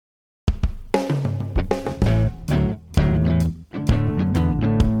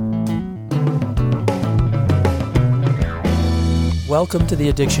Welcome to the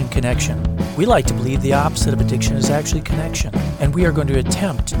Addiction Connection. We like to believe the opposite of addiction is actually connection, and we are going to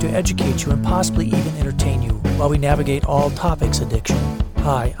attempt to educate you and possibly even entertain you while we navigate all topics addiction.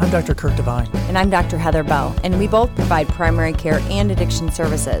 Hi, I'm Dr. Kurt Devine. And I'm Dr. Heather Bell, and we both provide primary care and addiction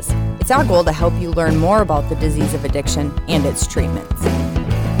services. It's our goal to help you learn more about the disease of addiction and its treatments.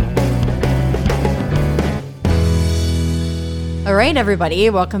 All right, everybody,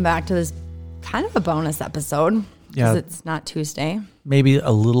 welcome back to this kind of a bonus episode. Yeah, it's not Tuesday. Maybe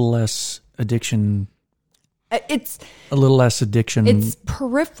a little less addiction. It's Yeah.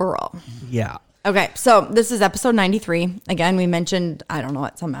 peripheral. Okay, so this is episode 93. Again, we mentioned, I don't know,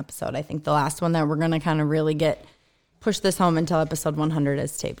 at some episode, I think the last one that we're going to kind of really push this home until episode 100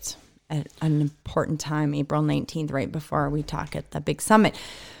 is taped at an important time, April 19th, right before we talk at the big summit.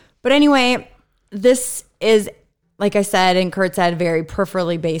 But anyway, this is, like I said, and Kurt said, very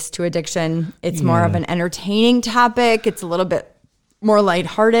peripherally based to addiction. It's more of an entertaining topic. It's a little bit more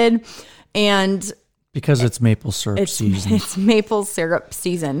lighthearted. And because it's maple syrup season. It's maple syrup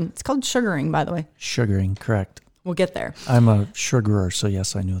season. It's called sugaring, by the way. Sugaring, correct. We'll get there. I'm a sugarer, so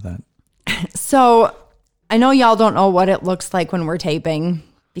yes, I knew that. So I know y'all don't know what it looks like when we're taping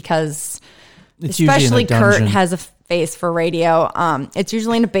because It's especially usually in a dungeon. Kurt has a face for radio. It's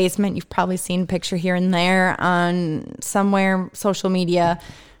usually in a basement. You've probably seen a picture here and there on somewhere, social media.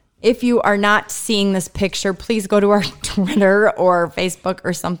 If you are not seeing this picture, please go to our Twitter or Facebook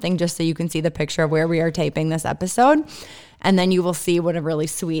or something just so you can see the picture of where we are taping this episode. And then you will see what a really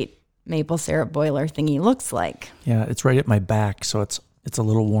sweet maple syrup boiler thingy looks like. Yeah, it's right at my back, so it's a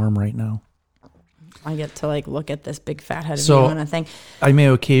little warm right now. I get to look at this big fat head of you on a thing. I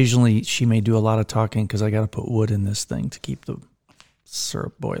may she may do a lot of talking because I got to put wood in this thing to keep the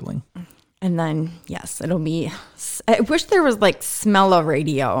syrup boiling. And then, yes, it'll be, I wish there was smell of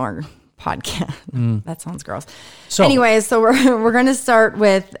radio or podcast. That sounds gross. So anyways, so we're going to start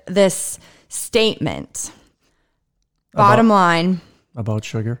with this statement. Bottom line. About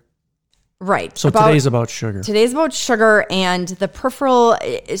sugar? Right. So today's about sugar. Today's about sugar, and the peripheral,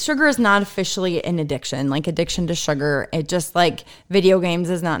 sugar is not officially an addiction, like addiction to sugar. It just like video games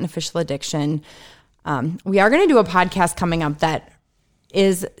is not an official addiction. We are going to do a podcast coming up that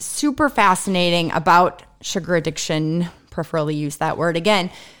is super fascinating about sugar addiction, peripherally use that word again.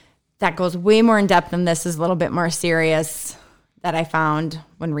 That goes way more in depth than this, is a little bit more serious that I found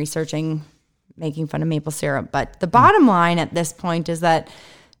when researching making fun of maple syrup. But the bottom line at this point is that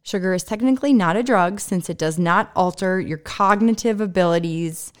sugar is technically not a drug since it does not alter your cognitive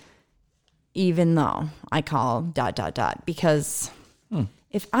abilities, even though I call ... because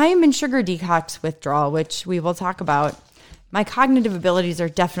if I am in sugar detox withdrawal, which we will talk about, my cognitive abilities are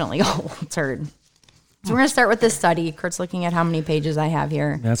definitely altered. So we're going to start with this study. Kurt's looking at how many pages I have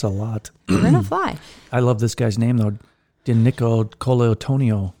here. That's a lot. We're going to fly. I love this guy's name, though.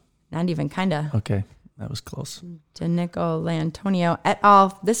 DiNicolantonio. Not even kind of. Okay, that was close. DiNicolantonio et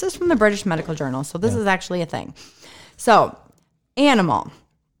al. This is from the British Medical Journal, so this is actually a thing. So,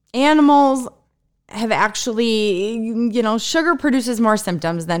 animals have actually, sugar produces more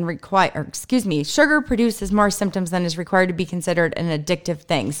symptoms than sugar produces more symptoms than is required to be considered an addictive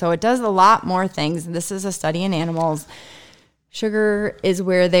thing. So it does a lot more things. This is a study in animals. Sugar is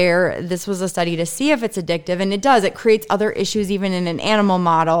where this was a study to see if it's addictive, and it does. It creates other issues even in an animal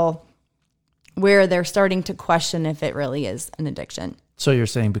model where they're starting to question if it really is an addiction. So you're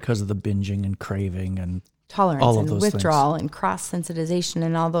saying because of the binging and craving and tolerance all of and those withdrawal things. And cross-sensitization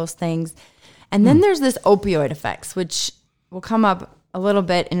and all those things. And then there's this opioid effects, which will come up a little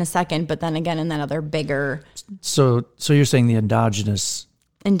bit in a second, but then again in that other bigger... So you're saying the endogenous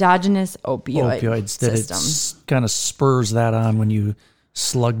opioids that system. it kind of spurs that on when you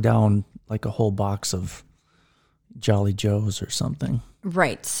slug down like a whole box of Jolly Joes or something.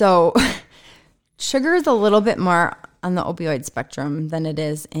 Right. So sugar is a little bit more on the opioid spectrum than it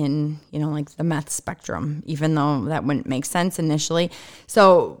is in, the meth spectrum, even though that wouldn't make sense initially.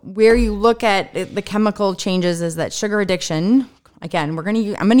 So where you look at the chemical changes is that sugar addiction, again, I'm going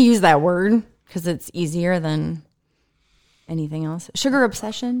to use that word because it's easier than anything else. Sugar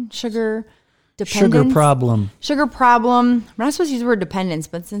obsession, sugar dependence. Sugar problem. We're not supposed to use the word dependence,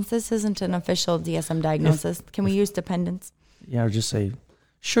 but since this isn't an official DSM diagnosis, can we use dependence? Yeah, or just say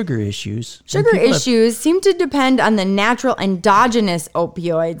sugar issues. Sugar issues seem to depend on the natural endogenous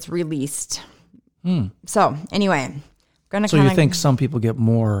opioids released. So anyway, you think some people get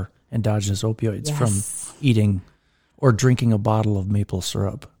more endogenous opioids from eating or drinking a bottle of maple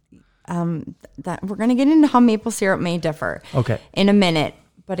syrup? That we're going to get into how maple syrup may differ in a minute.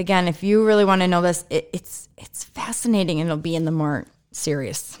 But again, if you really want to know this, it's fascinating, and it'll be in the more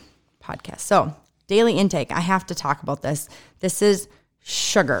serious podcast. So daily intake. I have to talk about this. This is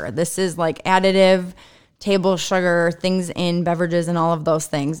sugar. This is like additive, table sugar, things in beverages and all of those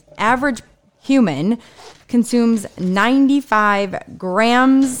things. Average human consumes 95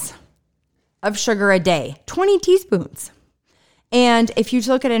 grams of sugar a day, 20 teaspoons. And if you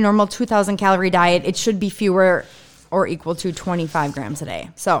look at a normal 2,000 calorie diet, it should be fewer or equal to 25 grams a day.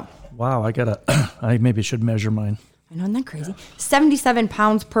 So, wow, I maybe should measure mine. I know, isn't that crazy? 77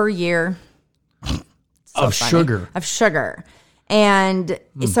 pounds per year of sugar. Of sugar. And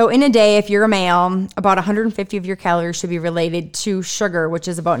so in a day, if you're a male, about 150 of your calories should be related to sugar, which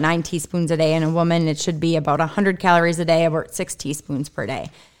is about 9 teaspoons a day. And a woman, it should be about 100 calories a day, about 6 teaspoons per day.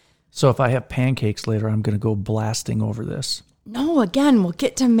 So if I have pancakes later, I'm going to go blasting over this. No, again, we'll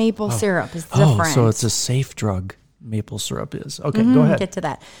get to maple syrup. It's different. So it's a safe drug, maple syrup is. Okay, go ahead. Get to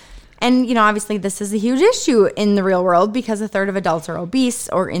that. And, obviously this is a huge issue in the real world because a third of adults are obese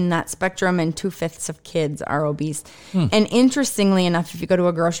or in that spectrum and 2/5 of kids are obese. And interestingly enough, if you go to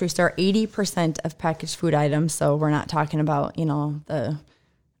a grocery store, 80% of packaged food items, so we're not talking about, the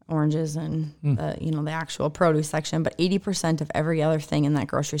oranges and, the actual produce section, but 80% of every other thing in that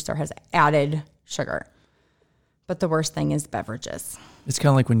grocery store has added sugar. But the worst thing is beverages. It's kind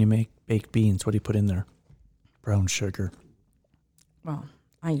of like when you make baked beans. What do you put in there? Brown sugar. Well,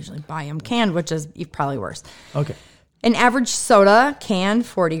 I usually buy them canned, which is probably worse. Okay. An average soda can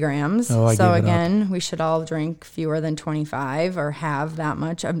 40 grams. Oh, so again, we should all drink fewer than 25 or have that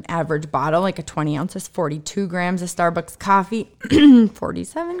much. An average bottle, like a 20 ounce, is 42 grams. A Starbucks coffee,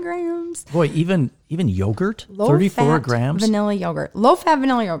 47 grams. Boy, even yogurt, 34 grams. Vanilla yogurt. Low-fat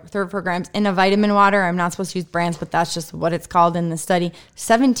vanilla yogurt, 34 grams. In a vitamin water, I'm not supposed to use brands, but that's just what it's called in the study.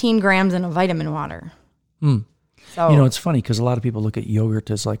 17 grams in a vitamin water. So, it's funny because a lot of people look at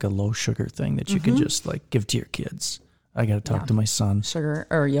yogurt as like a low sugar thing that you can just like give to your kids. I got to talk to my son. Sugar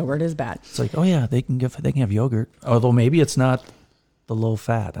or yogurt is bad. It's like, oh yeah, they can have yogurt. Although maybe it's not the low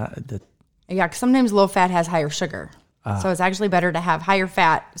fat. Yeah, because sometimes low fat has higher sugar. So it's actually better to have higher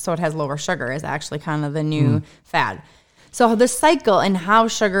fat so it has lower sugar is actually kind of the new fad. So the cycle and how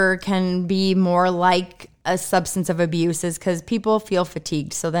sugar can be more like a substance of abuse is because people feel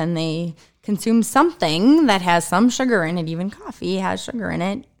fatigued. So then they consume something that has some sugar in it. Even coffee has sugar in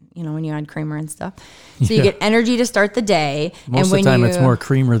it, when you add creamer and stuff. So you get energy to start the day. Most of the time it's more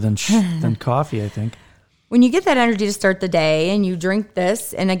creamer than coffee, I think. When you get that energy to start the day and you drink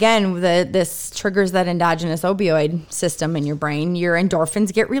this, and again, this triggers that endogenous opioid system in your brain, your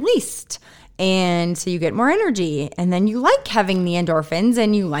endorphins get released. And so you get more energy. And then you like having the endorphins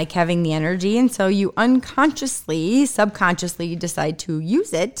and you like having the energy. And so you unconsciously, subconsciously decide to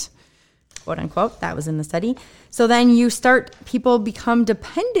use it, quote unquote. That was in the study. So then people become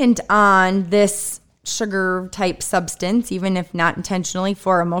dependent on this sugar type substance, even if not intentionally,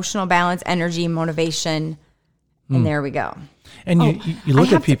 for emotional balance, energy, motivation. And there we go. And you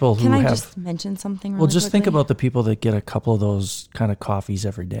look at people who have... Can I just mention something really just quickly? Think about the people that get a couple of those kind of coffees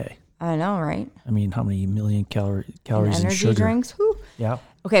every day. I know, right? I mean, how many million calories in energy sugar? Drinks? Whew. Yeah.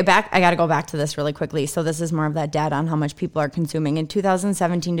 Okay, I got to go back to this really quickly. So this is more of that data on how much people are consuming. In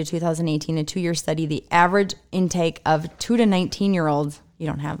 2017 to 2018, a 2-year study, the average intake of 2 to 19-year-olds, you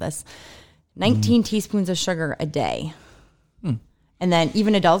don't have this, 19 teaspoons of sugar a day. And then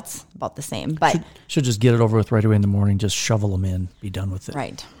even adults, about the same. But should just get it over with right away in the morning, just shovel them in, be done with it.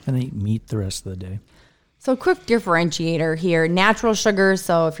 Right. And then eat meat the rest of the day. So quick differentiator here. Natural sugars,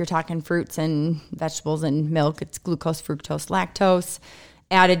 so if you're talking fruits and vegetables and milk, it's glucose, fructose, lactose.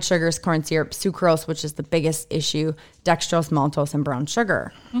 Added sugars, corn syrup, sucrose, which is the biggest issue, dextrose, maltose, and brown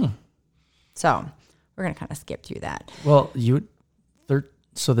sugar. So we're going to kind of skip through that. Well,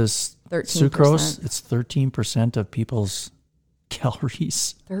 so this 13%. sucrose, it's 13% of people's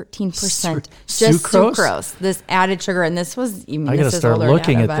calories. 13%. Just sucrose, this added sugar. And this was even, I got to start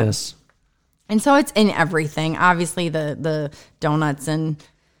looking at this. And so it's in everything. Obviously the donuts and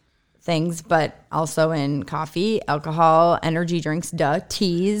things, but also in coffee, alcohol, energy drinks,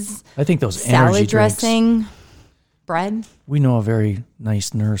 teas. I think those salad energy dressing, drinks, bread. We know a very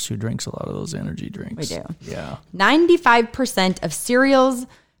nice nurse who drinks a lot of those energy drinks. We do. Yeah. 95% of cereals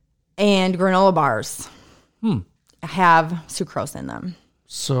and granola bars have sucrose in them.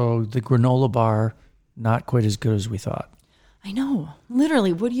 So the granola bar, not quite as good as we thought. I know.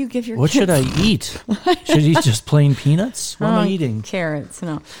 Literally, what do you give your What kids? should I eat? Should I eat just plain peanuts? What am I eating? Carrots,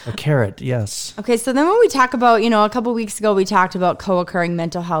 no. A carrot, yes. Okay, so then when we talk about, a couple weeks ago, we talked about co-occurring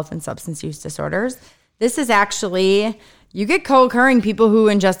mental health and substance use disorders. This is actually, you get co-occurring people who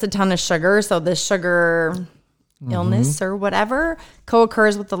ingest a ton of sugar. So this sugar illness or whatever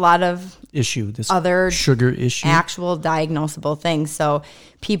co-occurs with a lot of other sugar issue, actual diagnosable things. So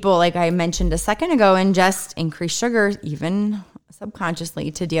people, like I mentioned a second ago, ingest increased sugar even subconsciously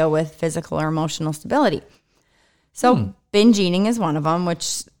to deal with physical or emotional stability. So binge eating is one of them,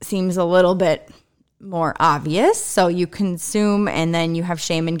 which seems a little bit more obvious. So you consume and then you have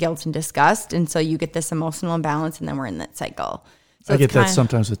shame and guilt and disgust. And so you get this emotional imbalance and then we're in that cycle. So I get that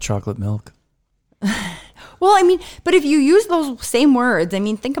sometimes with chocolate milk. Well, I mean, but if you use those same words, I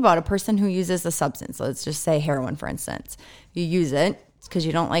mean, think about a person who uses a substance. Let's just say heroin, for instance. You use it because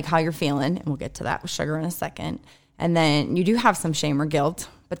you don't like how you're feeling, and we'll get to that with sugar in a second. And then you do have some shame or guilt,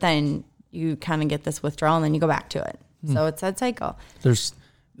 but then you kind of get this withdrawal, and then you go back to it. So it's that cycle.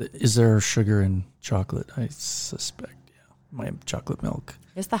 Is there sugar in chocolate? I suspect, my chocolate milk.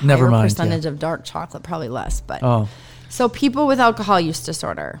 It's the higher percentage of dark chocolate, probably less, but... So people with alcohol use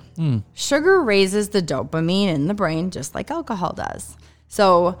disorder, sugar raises the dopamine in the brain just like alcohol does.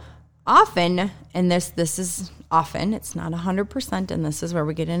 So often, and this is often, it's not 100%, and this is where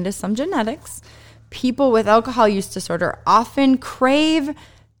we get into some genetics, people with alcohol use disorder often crave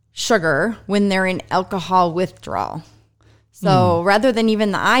sugar when they're in alcohol withdrawal. So rather than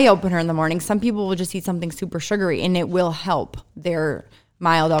even the eye opener in the morning, some people will just eat something super sugary and it will help their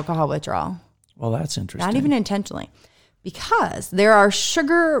mild alcohol withdrawal. Well, that's interesting. Not even intentionally. Because there are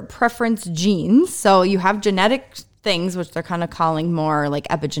sugar preference genes. So you have genetic things, which they're kind of calling more like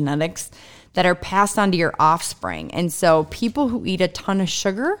epigenetics, that are passed on to your offspring. And so people who eat a ton of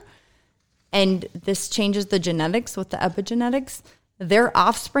sugar, and this changes the genetics with the epigenetics, their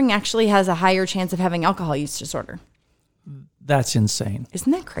offspring actually has a higher chance of having alcohol use disorder. That's insane.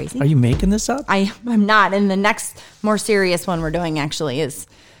 Isn't that crazy? Are you making this up? I'm not. And the next more serious one we're doing actually is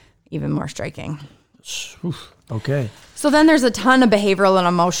even more striking. Okay. So then there's a ton of behavioral and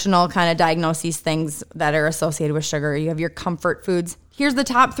emotional kind of diagnoses, things that are associated with sugar. You have your comfort foods. Here's the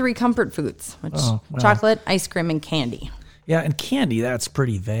top 3 comfort foods, which chocolate, ice cream, and candy. Yeah, and candy, that's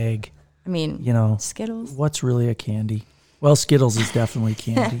pretty vague. I mean, Skittles. What's really a candy? Well, Skittles is definitely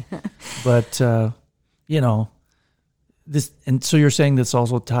candy. But, this, and so you're saying this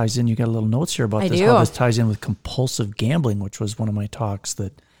also ties in, you got a little notes here about how this ties in with compulsive gambling, which was one of my talks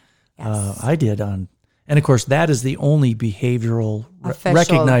that I did on. And of course, that is the only behavioral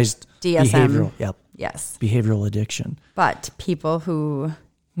recognized DSM. behavioral. Yep. Yes. Behavioral addiction. But people who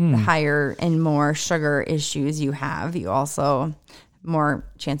the higher and more sugar issues you have, you also more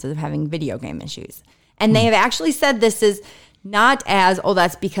chances of having video game issues. And they have actually said this is not as,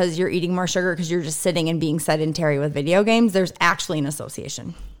 that's because you're eating more sugar because you're just sitting and being sedentary with video games. There's actually an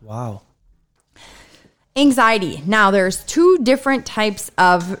association. Wow. Anxiety. Now, there's 2 different types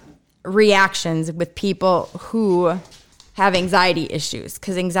of reactions with people who have anxiety issues,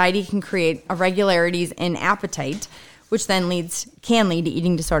 because anxiety can create irregularities in appetite, which then can lead to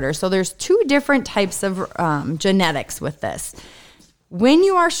eating disorders. So there's 2 different types of genetics with this. When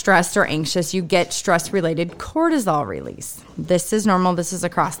you are stressed or anxious, you get stress-related cortisol release. This is normal. This is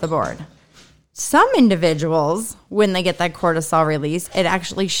across the board. Some individuals, when they get that cortisol release, it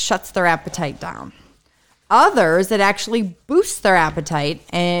actually shuts their appetite down. Others, it actually boosts their appetite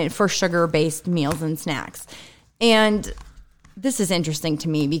for sugar-based meals and snacks. And this is interesting to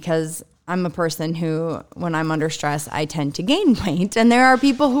me because I'm a person who, when I'm under stress, I tend to gain weight. And there are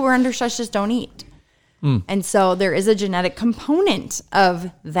people who are under stress just don't eat. And so there is a genetic component of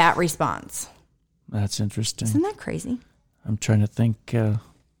that response. That's interesting. Isn't that crazy? I'm trying to think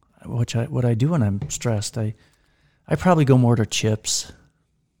what I do when I'm stressed. I probably go more to chips.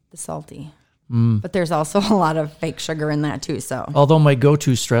 The salty. But there's also a lot of fake sugar in that too. So, although my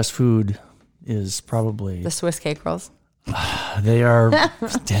go-to stress food is probably the Swiss cake rolls. They are.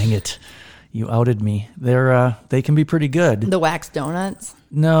 Dang it, you outed me. They can be pretty good. The wax donuts.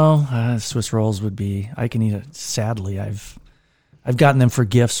 No, Swiss rolls would be. I can eat it. Sadly, I've gotten them for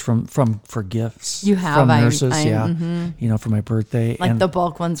gifts from gifts. You have from nurses, Mm-hmm. For my birthday, like the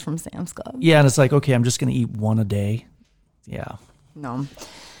bulk ones from Sam's Club. Yeah, and it's like, okay, I'm just gonna eat one a day. Yeah. No.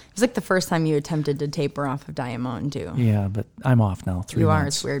 It was like the first time you attempted to taper off of Diet Mountain too. Yeah, but I'm off now. 3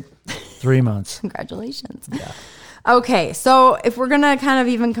 months. It's weird. 3 months. Congratulations. Yeah. Okay, so if we're going to kind of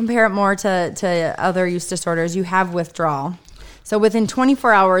even compare it more to other use disorders, you have withdrawal. So within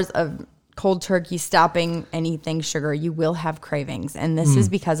 24 hours of cold turkey stopping anything sugar, you will have cravings. And this is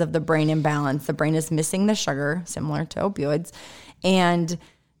because of the brain imbalance. The brain is missing the sugar, similar to opioids. And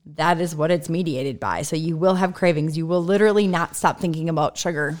that is what it's mediated by. So you will have cravings. You will literally not stop thinking about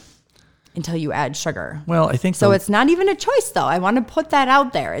sugar until you add sugar. Well, I think so. It's not even a choice, though. I want to put that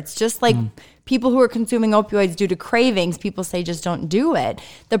out there. It's just like People who are consuming opioids due to cravings, people say just don't do it.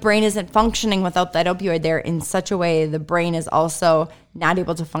 The brain isn't functioning without that opioid there in such a way. The brain is also not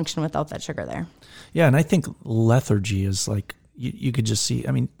able to function without that sugar there. Yeah, and I think lethargy is like, you could just see,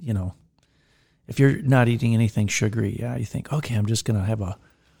 I mean, if you're not eating anything sugary, yeah, you think, okay, I'm just going to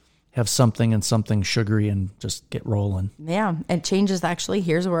have something and something sugary and just get rolling. Yeah, it changes actually.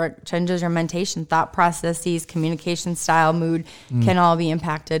 Here's where it changes your mentation, thought processes, communication style, mood can all be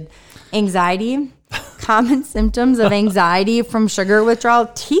impacted. Anxiety, common symptoms of anxiety from sugar withdrawal,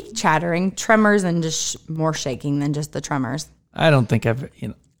 teeth chattering, tremors, and just more shaking than just the tremors. I don't think I've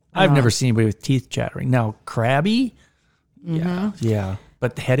never seen anybody with teeth chattering. Now, crabby, yeah.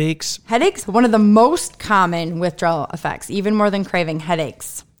 But headaches? Headaches, one of the most common withdrawal effects, even more than craving,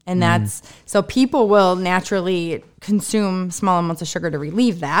 headaches. And that's, so people will naturally consume small amounts of sugar to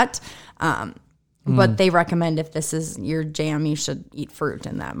relieve that. But they recommend if this is your jam, you should eat fruit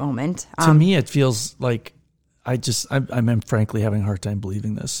in that moment. To me, it feels like I'm frankly having a hard time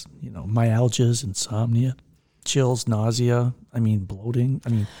believing this. Myalgias, insomnia, chills, nausea, bloating.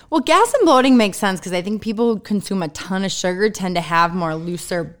 Well, gas and bloating makes sense because I think people who consume a ton of sugar tend to have more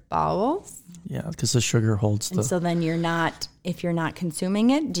looser bowels. Yeah, because the sugar holds the... And so then if you're not consuming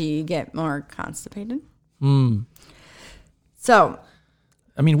it, do you get more constipated? So,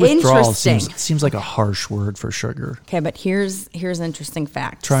 withdrawal seems like a harsh word for sugar. Okay, but here's an interesting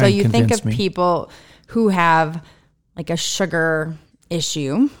fact. So you think of people who have like a sugar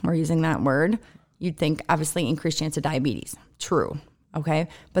issue, we're using that word, you'd think obviously increased chance of diabetes. True. Okay.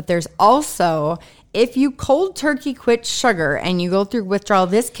 But there's also, if you cold turkey quit sugar and you go through withdrawal,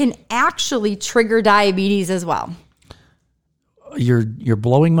 this can actually trigger diabetes as well. You're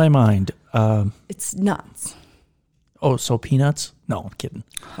blowing my mind. It's nuts. Oh, so peanuts? No, I'm kidding.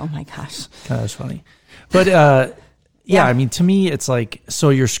 Oh my gosh. That's funny. But to me, it's like, so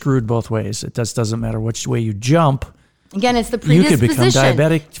you're screwed both ways. It doesn't matter which way you jump. Again, it's the predisposition. You could become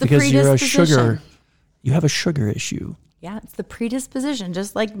diabetic because you have a sugar issue. Yeah, it's the predisposition,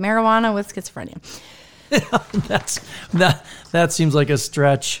 just like marijuana with schizophrenia. That seems like a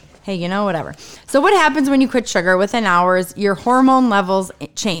stretch. Hey, whatever. So what happens when you quit sugar? Within hours, your hormone levels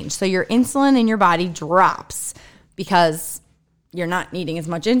change. So your insulin in your body drops because you're not needing as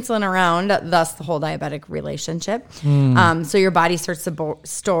much insulin around, thus the whole diabetic relationship. So your body starts to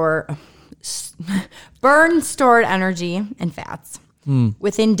burn stored energy and fats.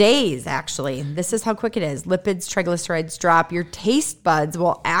 Within days, actually. This is how quick it is. Lipids, triglycerides drop. Your taste buds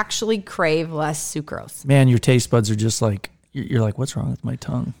will actually crave less sucrose. Man, your taste buds are just like, you're like, what's wrong with my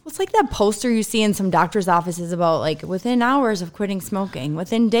tongue? Well, it's like that poster you see in some doctor's offices about like within hours of quitting smoking,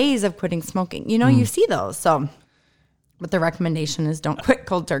 within days of quitting smoking. You see those. So, but the recommendation is don't quit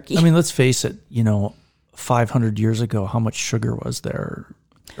cold turkey. Let's face it, 500 years ago, how much sugar was there?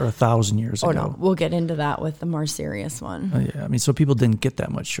 Or 1,000 years ago. Oh, no. We'll get into that with the more serious one. Yeah. So people didn't get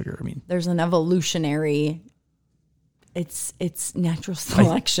that much sugar. There's an evolutionary... It's natural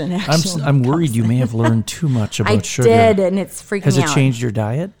selection, actually. I'm worried you may have learned too much about sugar. I did, and it's freaking Has out. it changed your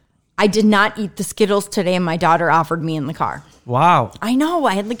diet? I did not eat the Skittles today, and my daughter offered me in the car. Wow. I know.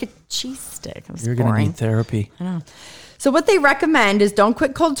 I had like a cheese stick. It was You're going to need therapy. I know. So what they recommend is don't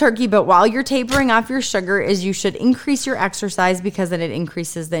quit cold turkey, but while you're tapering off your sugar is you should increase your exercise because then it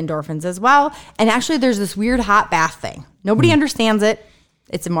increases the endorphins as well. And actually there's this weird hot bath thing. Nobody understands it.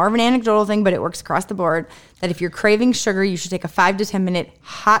 It's more of an anecdotal thing, but it works across the board that if you're craving sugar, you should take a 5 to 10 minute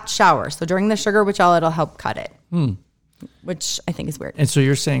hot shower. So during the sugar withdrawal, it'll help cut it, which I think is weird. And so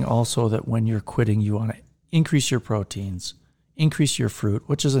you're saying also that when you're quitting, you want to increase your proteins, increase your fruit,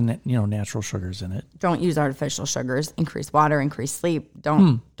 which is natural sugars in it. Don't use artificial sugars. Increase water, increase sleep.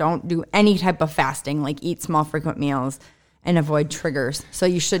 Don't do any type of fasting, like eat small frequent meals and avoid triggers. So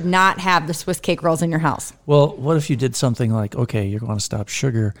you should not have the Swiss cake rolls in your house. Well, what if you did something like, okay, you're going to stop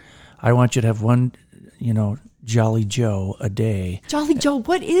sugar. I want you to have one, Jolly Joe a day. Jolly Joe,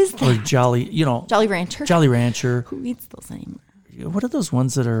 what is that? Or Jolly Rancher. Jolly Rancher. Who eats those anymore? What are those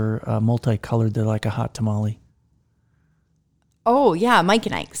ones that are multicolored? They're like a hot tamale. Oh, yeah, Mike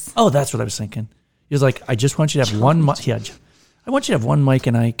and Ike's. Oh, that's what I was thinking. He was like, I just want you to have I want you to have one Mike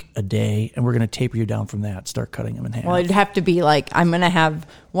and Ike a day, and we're going to taper you down from that, start cutting them in half. Well, it'd have to be like, I'm going to have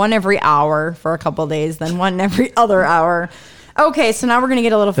one every hour for a couple of days, then one every other hour. Okay, so now we're going to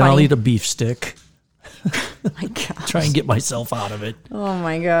get a little funny. Then I'll eat a beef stick. My gosh. Try and get myself out of it. Oh,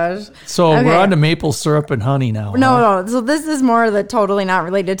 my gosh. So we're on to maple syrup and honey now. No. So this is more totally not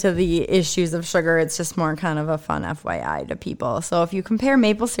related to the issues of sugar. It's just more kind of a fun FYI to people. So if you compare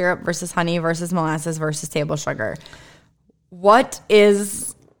maple syrup versus honey versus molasses versus table sugar, what's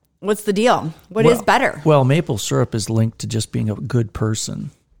the deal? What is better? Well, maple syrup is linked to just being a good person.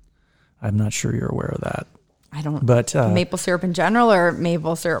 I'm not sure you're aware of that. I don't. But maple syrup in general, or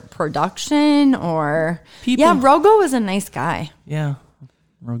maple syrup production, or people, Rogo is a nice guy. Yeah,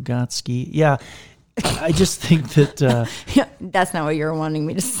 Rogotsky. Yeah, I just think that that's not what you were wanting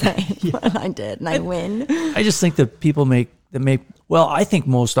me to say, but I did, and I win. I just think that people make. Well, I think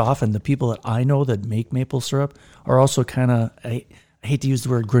most often the people that I know that make maple syrup are also kind of. I hate to use the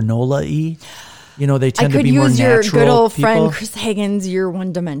word granola-y. You know, they tend to be more natural. I could use your good old friend Chris Higgins. You're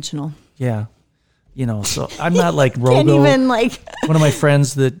one-dimensional. Yeah. You know, so I'm not like Rogo. Can't even like one of my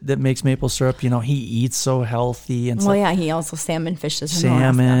friends that makes maple syrup. You know, he eats so healthy and. Well, yeah, he also salmon fishes.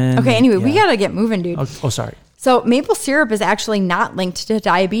 Salmon. Okay, anyway, we gotta get moving, dude. Oh, sorry. So maple syrup is actually not linked to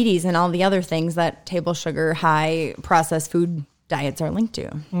diabetes and all the other things that table sugar, high processed food diets are linked to.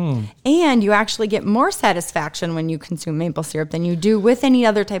 And you actually get more satisfaction when you consume maple syrup than you do with any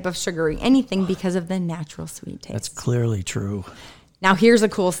other type of sugary anything because of the natural sweet taste. That's clearly true. Now here's a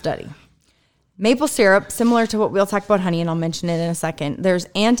cool study. Maple syrup, similar to what we'll talk about honey, and I'll mention it in a second, there's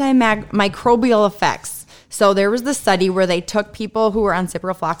antimicrobial effects. So there was the study where they took people who were on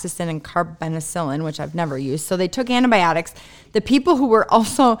ciprofloxacin and carbenicillin, which I've never used. So they took antibiotics. The people who were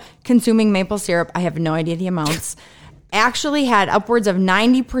also consuming maple syrup, I have no idea the amounts, actually had upwards of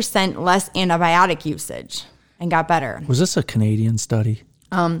 90% less antibiotic usage and got better. Was this a Canadian study?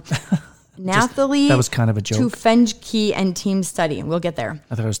 Nathalie that was kind of a joke. Tufenjki and team study. We'll get there.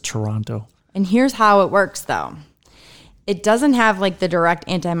 I thought it was Toronto. And here's how it works, though. It doesn't have like the direct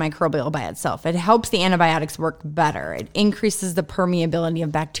antimicrobial by itself. It helps the antibiotics work better. It increases the permeability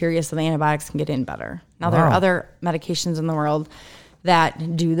of bacteria so the antibiotics can get in better. Now, there are other medications in the world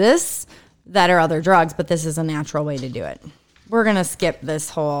that do this, that are other drugs, but this is a natural way to do it. We're going to skip this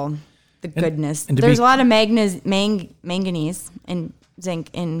whole, goodness. There's a lot of manganese and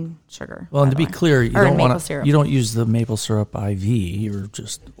zinc in sugar. Well, and to be clear, you don't use the maple syrup IV. You're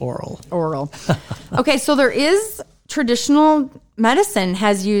just oral. Okay, so there is traditional medicine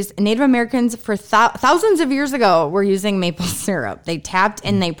has used Native Americans for thousands of years ago were using maple syrup. They tapped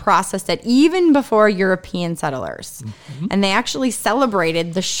and they processed it even before European settlers. Mm-hmm. And they actually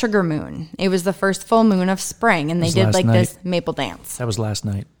celebrated the sugar moon. It was the first full moon of spring, and they did like this maple dance. That was last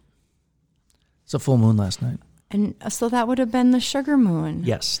night. It's a full moon last night. And so that would have been the sugar moon.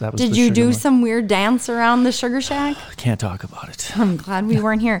 Yes, that was. Did you do some weird dance around the sugar shack? I can't talk about it. I'm glad we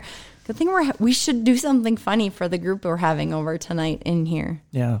weren't here. Good thing we should do something funny for the group we're having over tonight in here.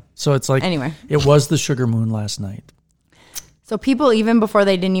 Yeah. So it's like, anyway, it was the sugar moon last night. So people, even before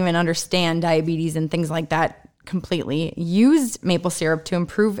they didn't even understand diabetes and things like that completely, used maple syrup to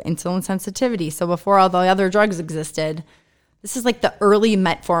improve insulin sensitivity. So before all the other drugs existed, this is like the early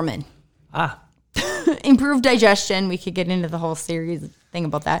metformin. Improved digestion. We could get into the whole series thing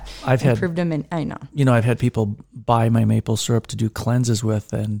about that. I know. You know, I've had people buy my maple syrup to do cleanses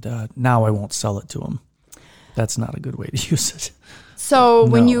with, and now I won't sell it to them. That's not a good way to use it. So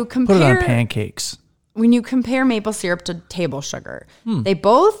when you compare, put it on pancakes. When you compare maple syrup to table sugar, they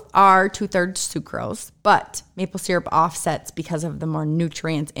both are 2/3 sucrose, but maple syrup offsets because of the more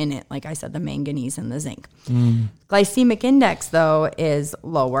nutrients in it. Like I said, the manganese and the zinc. Glycemic index, though, is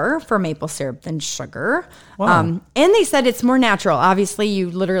lower for maple syrup than sugar. Wow. And they said it's more natural. Obviously, you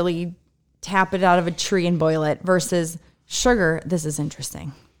literally tap it out of a tree and boil it versus sugar. This is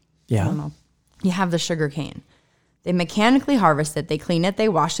interesting. Yeah. I don't know. You have the sugar cane. They mechanically harvest it, they clean it, they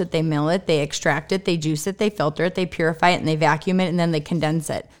wash it, they mill it, they extract it, they juice it, they filter it, they purify it, and they vacuum it, and then they condense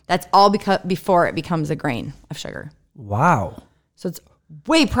it. That's all before it becomes a grain of sugar. Wow. So it's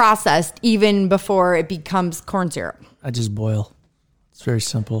way processed even before it becomes corn syrup. I just boil. It's very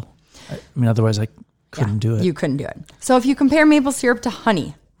simple. I mean, otherwise I couldn't do it. You couldn't do it. So if you compare maple syrup to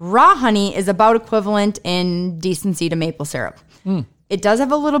honey, raw honey is about equivalent in decency to maple syrup. It does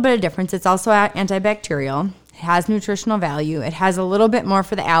have a little bit of difference. It's also antibacterial. It has nutritional value. It has a little bit more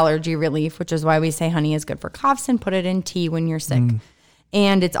for the allergy relief, which is why we say honey is good for coughs and put it in tea when you're sick.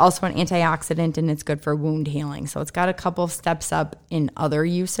 And it's also an antioxidant, and it's good for wound healing. So it's got a couple of steps up in other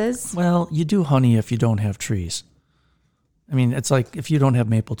uses. Well, you do honey if you don't have trees. I mean, it's like if you don't have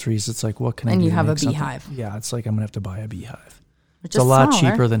maple trees, it's like, what can I do? And you have a beehive. Yeah, it's like I'm going to have to buy a beehive. It's a lot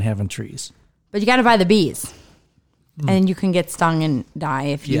cheaper than having trees. But you got to buy the bees. And you can get stung and die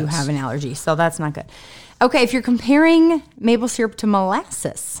if you have an allergy. So that's not good. Okay, if you're comparing maple syrup to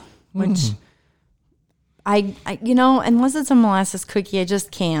molasses, which I unless it's a molasses cookie, I just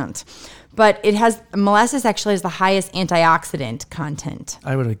can't. But molasses actually has the highest antioxidant content.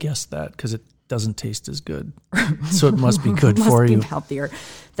 I would have guessed that because it doesn't taste as good. So it must be good for you. Must be healthier.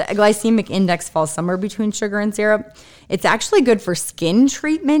 The glycemic index falls somewhere between sugar and syrup. It's actually good for skin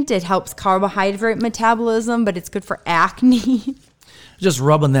treatment. It helps carbohydrate metabolism, but it's good for acne. Just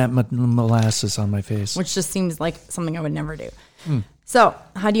rubbing that molasses on my face. which just seems like something I would never do. So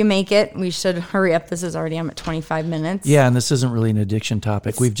how do you make it? We should hurry up. This is already, I'm at 25 minutes. Yeah, and this isn't really an addiction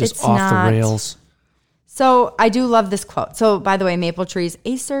topic. We've just it's off not. the rails. So I do love this quote. So by the way, maple trees,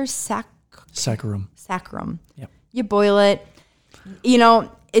 Acer Saccharum. saccharum. Yep. You boil it. You know,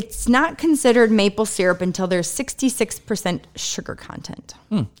 it's not considered maple syrup until there's 66% sugar content.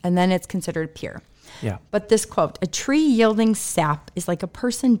 And then it's considered pure. Yeah. But this quote, a tree yielding sap is like a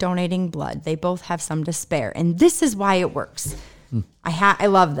person donating blood. They both have some to spare. And this is why it works. I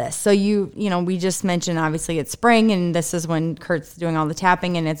love this. So you know, we just mentioned obviously it's spring and this is when Kurt's doing all the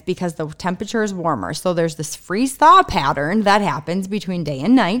tapping and it's because the temperature is warmer. So there's this freeze thaw pattern that happens between day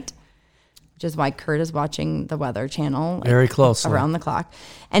and night, which is why Kurt is watching the Weather Channel Very closely. around the clock.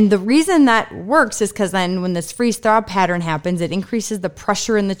 And the reason that works is because then when this freeze thaw pattern happens, it increases the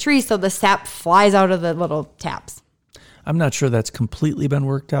pressure in the tree so the sap flies out of the little taps. I'm not sure that's completely been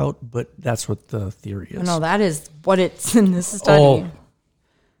worked out, but that's what the theory is. No, that is what it's in this study. Oh,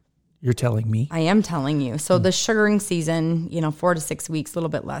 you're telling me? I am telling you. So the sugaring season, 4 to 6 weeks, a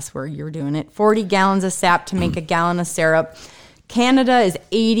little bit less where you're doing it. 40 gallons of sap to make a gallon of syrup. Canada is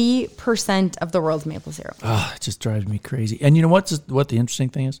 80% of the world's maple syrup. Oh, it just drives me crazy. And you know what the interesting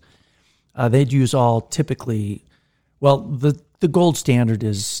thing is? They'd use the gold standard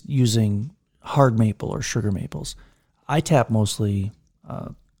is using hard maple or sugar maples. I tap mostly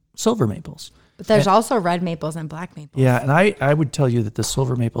silver maples. But there's also red maples and black maples. Yeah, and I would tell you that the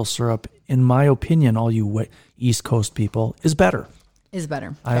silver maple syrup, in my opinion, all you East Coast people, is better. Is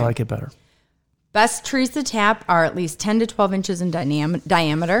better. I like it better. Best trees to tap are at least 10 to 12 inches in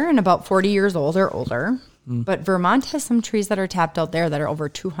diameter and about 40 years old or older. But Vermont has some trees that are tapped out there that are over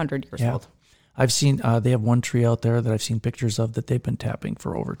 200 years old. I've seen, they have one tree out there that I've seen pictures of that they've been tapping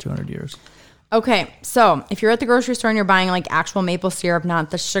for over 200 years. Okay, so if you're at the grocery store and you're buying like actual maple syrup,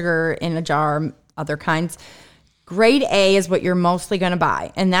 not the sugar in a jar, other kinds, grade A is what you're mostly going to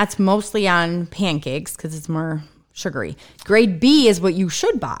buy. And that's mostly on pancakes because it's more sugary. Grade B is what you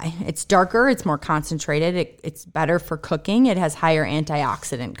should buy. It's darker, it's more concentrated, it's better for cooking, it has higher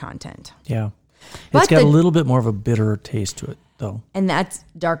antioxidant content. Yeah. But It's got a little bit more of a bitter taste to it, though. And that's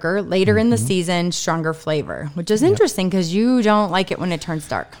darker, later in the season, stronger flavor, which is interesting because you don't like it when it turns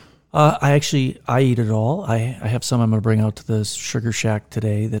dark. I eat it all. I have some I'm going to bring out to the Sugar Shack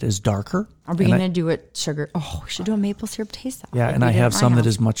today that is darker. Are we going to do it sugar? Oh, we should do a maple syrup taste off. Yeah, like and I have some that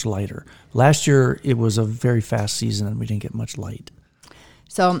is is much lighter. Last year, it was a very fast season, and we didn't get much light.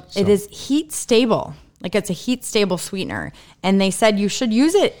 So it is heat stable. Like it's a heat stable sweetener. And they said you should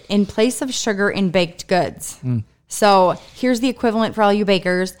use it in place of sugar in baked goods. So here's the equivalent for all you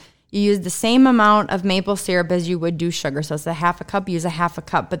bakers. You use the same amount of maple syrup as you would do sugar. So it's a half a cup, use a half a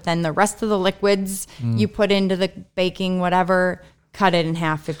cup. But then the rest of the liquids you put into the baking, whatever, cut it in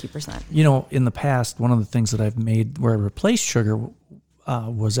half, 50%. You know, in the past, one of the things that I've made where I replaced sugar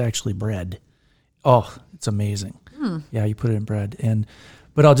was actually bread. Oh, it's amazing. Yeah, you put it in bread.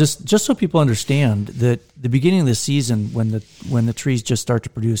 But I'll just so people understand that the beginning of the season, when the trees just start to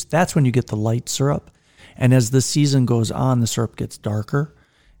produce, that's when you get the light syrup. And as the season goes on, the syrup gets darker.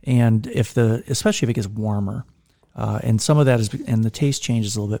 And especially if it gets warmer, and some of that and the taste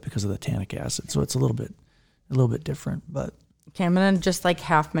changes a little bit because of the tannic acid, so it's a little bit different. But okay, I'm gonna just like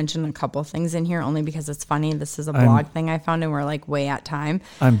half mention a couple things in here, only because it's funny. This is a blog thing I found, and we're like way at time.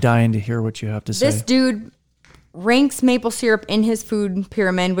 I'm dying to hear what you have to say. This dude ranks maple syrup in his food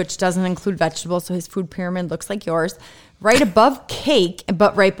pyramid, which doesn't include vegetables, so his food pyramid looks like yours, right above cake,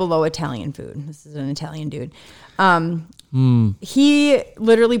 but right below Italian food. This is an Italian dude. He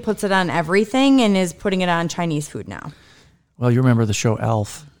literally puts it on everything and is putting it on Chinese food now. Well, you remember the show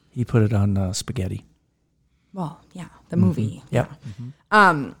Elf? He put it on spaghetti. Well, yeah, the movie. Yeah.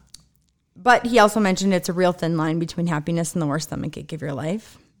 But he also mentioned it's a real thin line between happiness and the worst stomach ache of your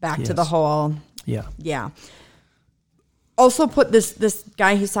life. Back to the whole. Yeah. Yeah. Also put this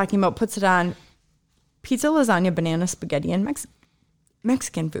guy he's talking about puts it on pizza, lasagna, banana, spaghetti, and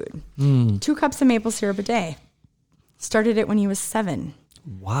Mexican food. 2 cups of maple syrup a day. Started it when he was 7.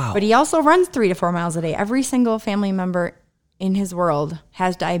 Wow. But he also runs 3 to 4 miles a day. Every single family member in his world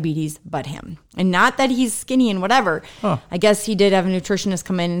has diabetes but him. And not that he's skinny and whatever. Huh. I guess he did have a nutritionist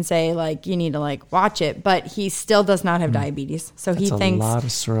come in and say, like, you need to, like, watch it. But he still does not have diabetes. So he thinks, a lot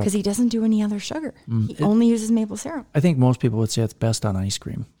of syrup. because he doesn't do any other sugar. He only uses maple syrup. I think most people would say it's best on ice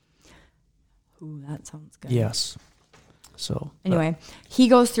cream. Ooh, that sounds good. Yes. So anyway, he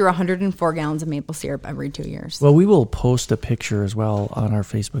goes through 104 gallons of maple syrup every 2 years. Well, we will post a picture as well on our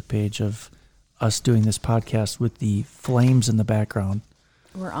Facebook page of us doing this podcast with the flames in the background.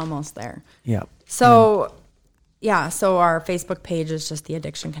 We're almost there. Yeah. So Yeah, so our Facebook page is just The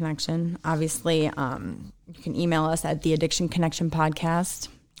Addiction Connection. Obviously, you can email us at The Addiction Connection Podcast.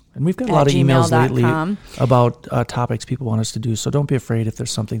 And we've got a lot of emails lately gmail.com. about topics people want us to do. So don't be afraid if there's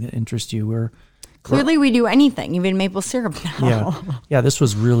something that interests you. Clearly, we do anything, even maple syrup now. Yeah, this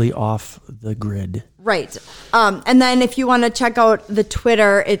was really off the grid. Right. And then if you want to check out the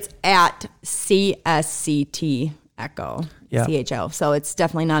Twitter, it's at CSCT Echo. Yeah. CHO. So it's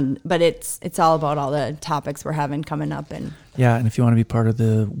definitely not, but it's all about all the topics we're having coming up. And if you want to be part of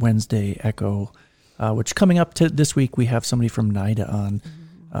the Wednesday Echo, which coming up to this week, we have somebody from NIDA on.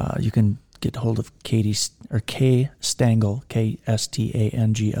 You can get hold of Kay Stangl,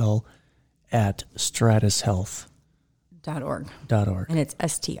 KSTANGL, at stratushealth.org. And it's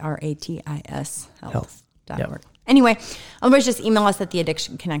STRATIS health.org. Yep. Anyway, otherwise just email us at the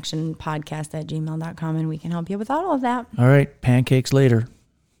Addiction Connection Podcast at gmail.com and we can help you with all of that. All right. Pancakes later.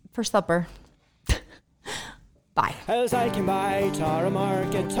 For supper. Bye. As I came by Tara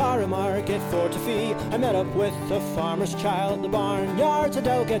Market for to fee, I met up with the farmer's child, the barnyard's a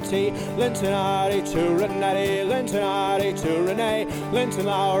Delgatty. Linton to Renee, Linton to Renee, Linton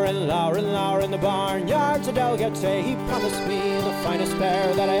Lauer and the barnyard's a Delgatty. He promised me the finest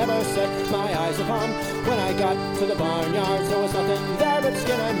pair that I ever set my eyes upon. When I got to the barnyards, there was nothing there but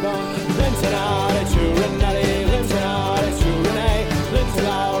skin and bone. Linton to Renee, Linton to Renee, Linton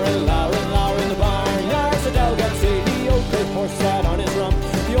Lauer and the barnyard's a Delgatty. The old great horse sat on his rump,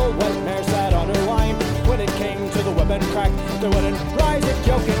 the old white mare sat on her wine. When it came to the whip and crack, there wouldn't rise at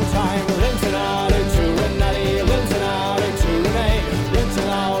yoking time. Linton to Renee, Linton to Renee, Linton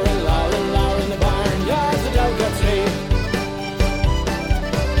Lauer in the barnyard's a Delgatty.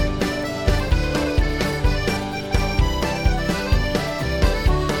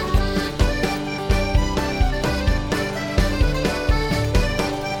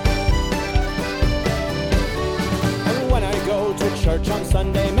 To church on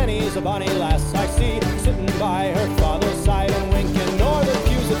Sunday, many's a bonny lass I see, sitting by her father's side and winking o'er the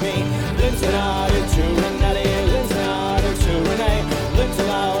pews at me. Linton to Renee, Linton to Renee, Linton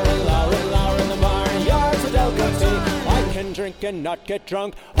Lauer in the barnyard's a Delgatty. I can drink and not get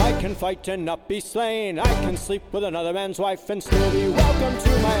drunk, I can fight and not be slain, I can sleep with another man's wife and still be welcome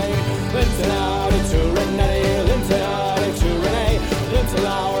to my aid. Linton to Renee,